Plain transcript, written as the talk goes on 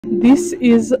This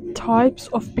is types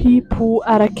of people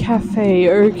at a cafe,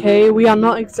 okay? We are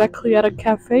not exactly at a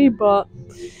cafe, but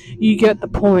you get the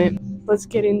point. Let's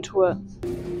get into it.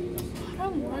 I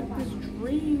don't like this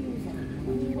drink.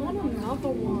 I want another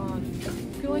one. I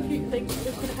feel like they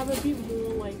could have a bit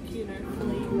more, like, you know,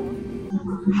 flavor.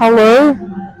 Hello?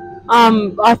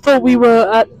 I thought we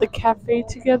were at the cafe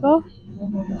together.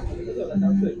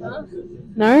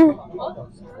 No?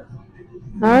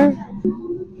 No?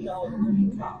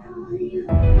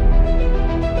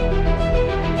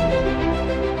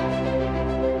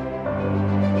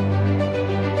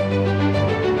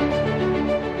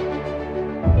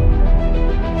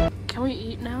 Can we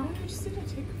eat now? I just need to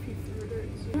take a few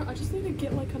photos. I just need to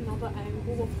get like another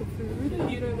angle of the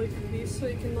food, you know, like this, so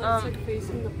you can like it's like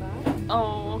facing the back.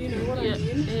 Oh, you know what I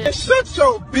mean? Yeah. Shut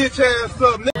your bitch ass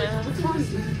up, nigga. Yeah, that's fine.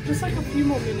 Just like a few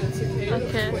more minutes, okay?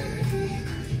 Okay.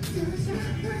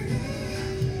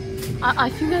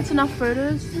 I think that's enough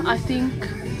photos. I think.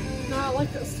 No, like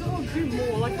still a bit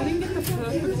more. Like I didn't get the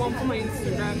perfect one for my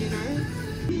Instagram, you know.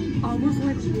 I was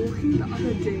like walking the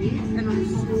other day and I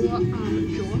saw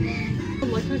Josh.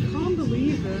 Like I can't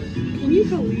believe it. Can you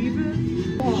believe it?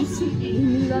 Did you see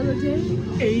Amy the other day?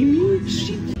 Amy?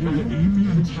 She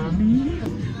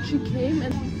came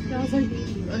and I was like,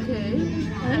 okay.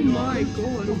 Oh my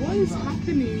god, what is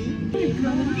happening? Oh my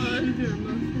god.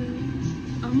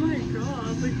 Oh my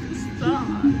god, like stop.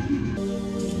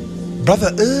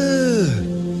 Brother,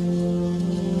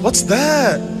 what's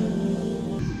that?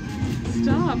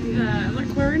 Stop that. Like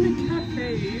we're in a cafe.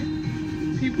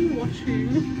 People watching.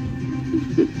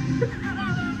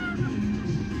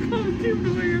 Can't keep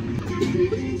doing it.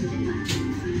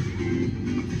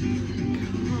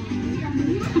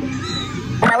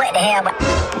 What the hell?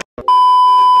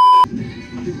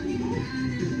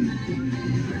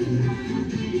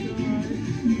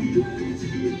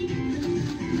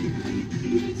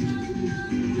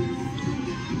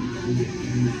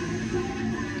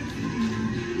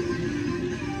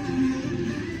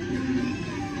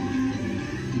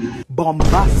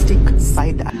 Bombastic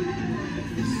side eye.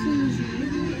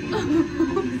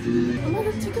 I'm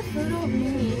gonna take a photo of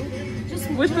me.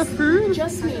 With the food?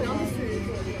 Just me, not the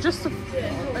food. Just the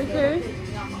okay.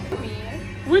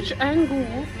 Which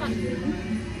angle?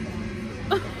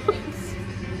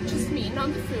 Just me, not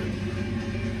the food.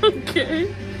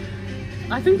 Okay.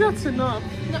 I think that's enough.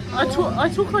 No, I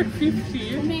took like For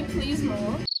 50. me, please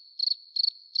more.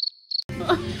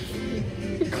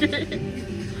 Okay.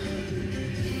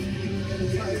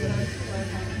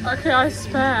 Okay, I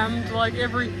spammed like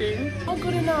everything. Not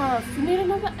good enough. You need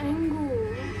another angle.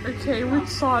 Okay, which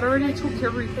side? I already took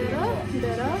everything.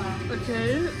 Better.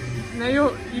 Okay. Now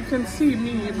you can see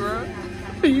me, bro.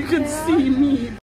 You can see me.